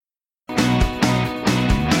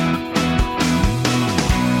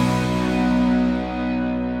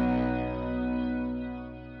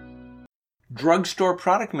Drugstore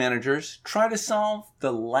product managers try to solve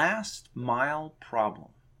the last mile problem.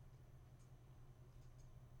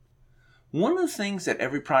 One of the things that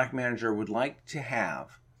every product manager would like to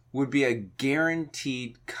have would be a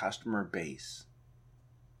guaranteed customer base.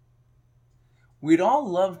 We'd all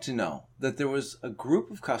love to know that there was a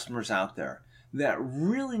group of customers out there that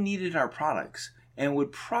really needed our products and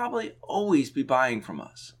would probably always be buying from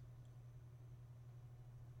us.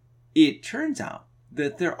 It turns out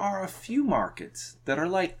that there are a few markets that are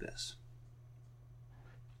like this.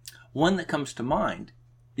 One that comes to mind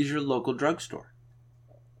is your local drugstore.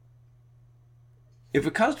 If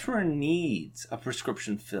a customer needs a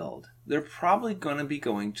prescription filled, they're probably going to be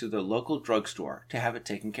going to the local drugstore to have it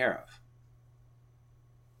taken care of.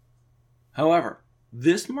 However,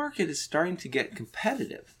 this market is starting to get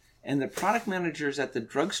competitive, and the product managers at the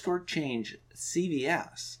drugstore chain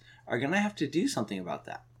CVS are going to have to do something about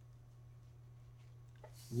that.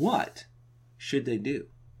 What should they do?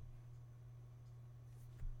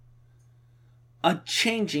 A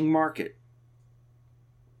changing market.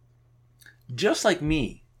 Just like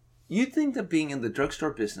me, you'd think that being in the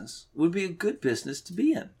drugstore business would be a good business to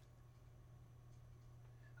be in.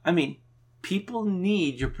 I mean, people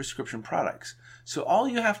need your prescription products, so all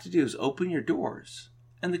you have to do is open your doors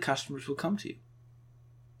and the customers will come to you.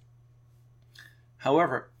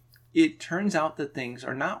 However, it turns out that things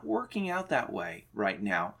are not working out that way right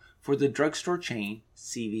now for the drugstore chain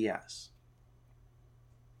CVS.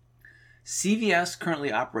 CVS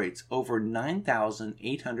currently operates over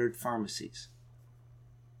 9,800 pharmacies.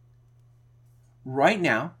 Right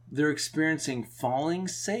now, they're experiencing falling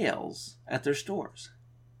sales at their stores.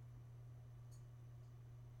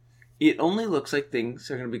 It only looks like things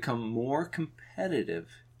are going to become more competitive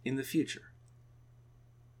in the future.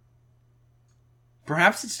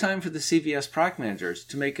 Perhaps it's time for the CVS product managers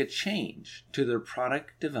to make a change to their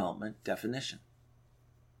product development definition.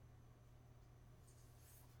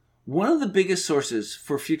 One of the biggest sources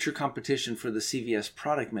for future competition for the CVS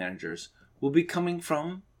product managers will be coming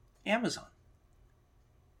from Amazon.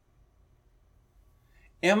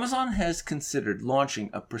 Amazon has considered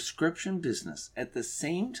launching a prescription business at the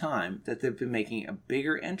same time that they've been making a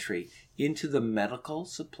bigger entry into the medical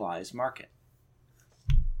supplies market.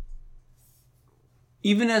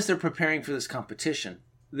 Even as they're preparing for this competition,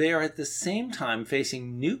 they are at the same time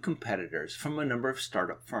facing new competitors from a number of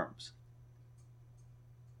startup firms.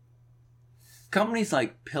 Companies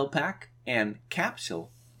like PillPack and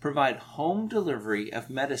Capsule provide home delivery of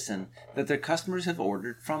medicine that their customers have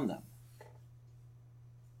ordered from them.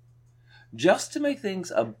 Just to make things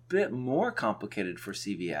a bit more complicated for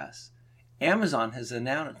CVS, Amazon has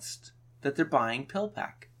announced that they're buying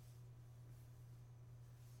PillPack.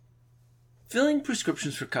 Filling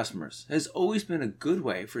prescriptions for customers has always been a good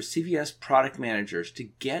way for CVS product managers to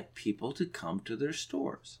get people to come to their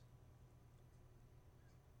stores.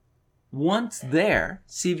 Once there,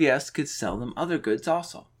 CVS could sell them other goods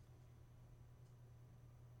also.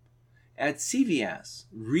 At CVS,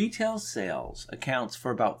 retail sales accounts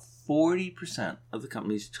for about 40% of the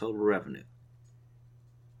company's total revenue.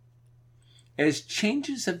 As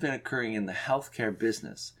changes have been occurring in the healthcare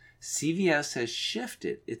business, CVS has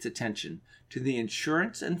shifted its attention to the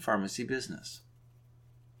insurance and pharmacy business.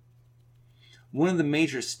 One of the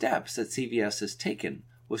major steps that CVS has taken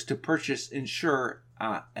was to purchase insurer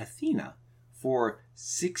Athena for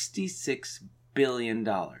 $66 billion.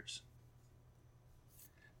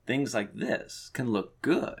 Things like this can look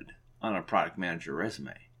good on a product manager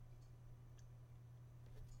resume.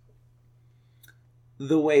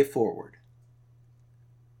 The way forward.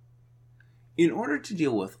 In order to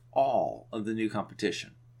deal with all of the new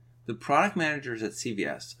competition, the product managers at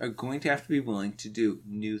CVS are going to have to be willing to do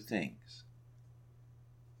new things.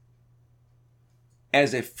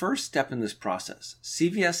 As a first step in this process,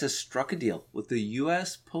 CVS has struck a deal with the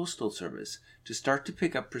U.S. Postal Service to start to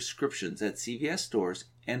pick up prescriptions at CVS stores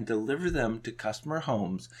and deliver them to customer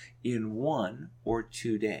homes in 1 or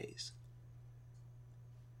 2 days.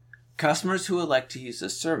 Customers who elect to use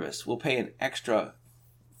this service will pay an extra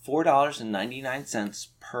 $4.99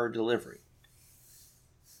 per delivery.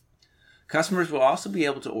 Customers will also be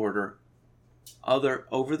able to order other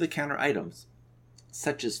over-the-counter items,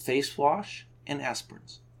 such as face wash and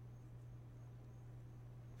aspirins.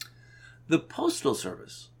 The Postal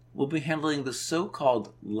Service will be handling the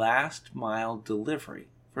so-called last mile delivery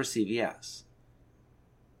for CVS.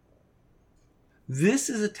 This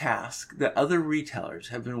is a task that other retailers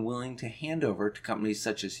have been willing to hand over to companies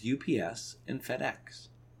such as UPS and FedEx.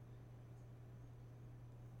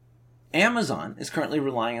 Amazon is currently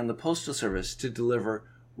relying on the Postal Service to deliver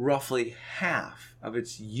roughly half of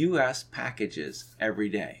its U.S. packages every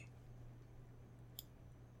day.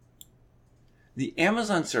 The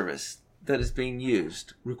Amazon service that is being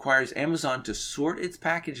used requires Amazon to sort its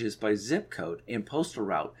packages by zip code and postal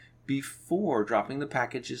route before dropping the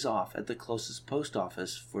packages off at the closest post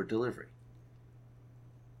office for delivery.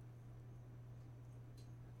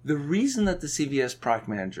 The reason that the CVS product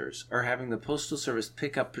managers are having the Postal Service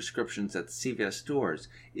pick up prescriptions at the CVS stores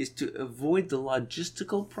is to avoid the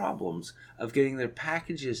logistical problems of getting their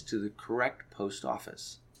packages to the correct post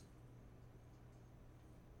office.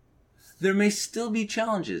 There may still be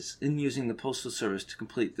challenges in using the Postal Service to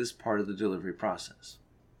complete this part of the delivery process.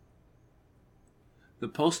 The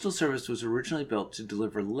Postal Service was originally built to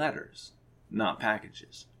deliver letters, not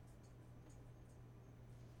packages.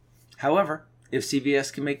 However, if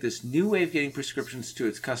CVS can make this new way of getting prescriptions to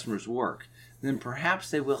its customers work, then perhaps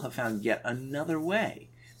they will have found yet another way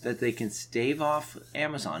that they can stave off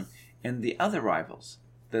Amazon and the other rivals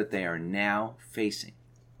that they are now facing.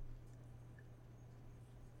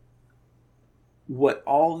 What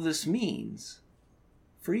all this means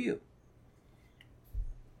for you.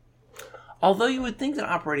 Although you would think that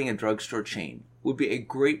operating a drugstore chain would be a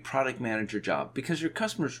great product manager job because your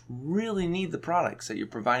customers really need the products that you're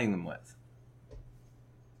providing them with.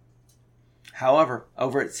 However,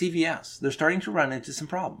 over at CVS, they're starting to run into some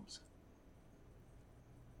problems.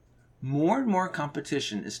 More and more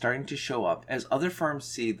competition is starting to show up as other firms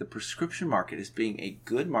see the prescription market as being a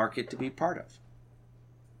good market to be part of.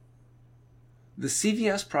 The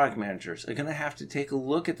CVS product managers are going to have to take a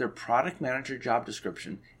look at their product manager job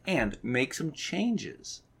description and make some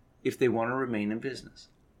changes if they want to remain in business.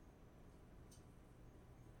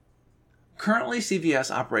 Currently, CVS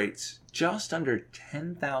operates just under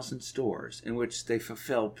 10,000 stores in which they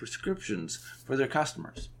fulfill prescriptions for their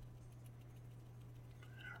customers.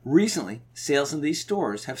 Recently, sales in these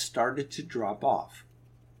stores have started to drop off.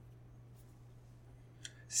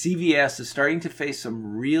 CVS is starting to face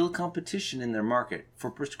some real competition in their market for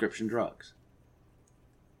prescription drugs.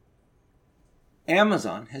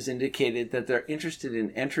 Amazon has indicated that they're interested in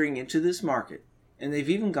entering into this market, and they've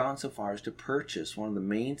even gone so far as to purchase one of the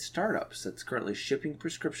main startups that's currently shipping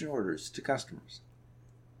prescription orders to customers.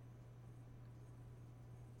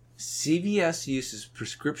 CVS uses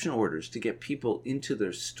prescription orders to get people into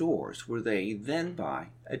their stores where they then buy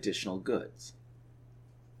additional goods.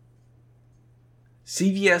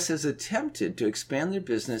 CVS has attempted to expand their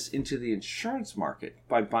business into the insurance market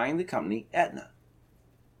by buying the company Aetna.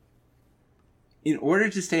 In order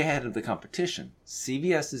to stay ahead of the competition,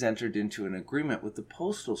 CVS has entered into an agreement with the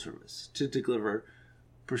Postal Service to deliver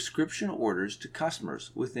prescription orders to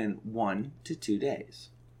customers within 1 to 2 days.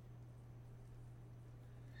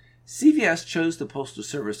 CVS chose the Postal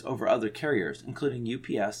Service over other carriers, including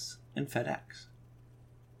UPS and FedEx.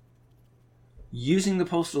 Using the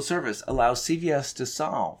Postal Service allows CVS to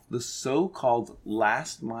solve the so-called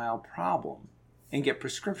last mile problem and get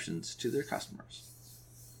prescriptions to their customers.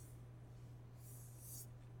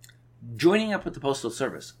 Joining up with the Postal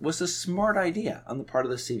Service was a smart idea on the part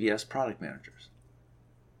of the CVS product managers.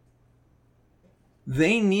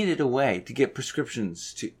 They needed a way to get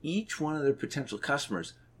prescriptions to each one of their potential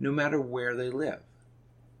customers, no matter where they live.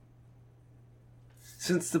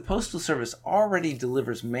 Since the Postal Service already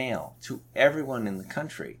delivers mail to everyone in the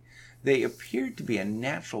country, they appeared to be a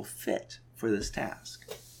natural fit for this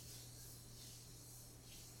task.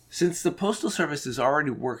 Since the Postal Service is already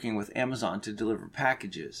working with Amazon to deliver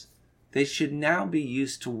packages, they should now be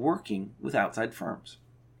used to working with outside firms.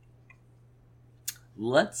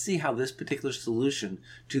 Let's see how this particular solution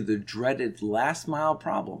to the dreaded last mile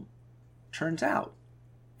problem turns out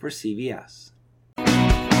for CVS.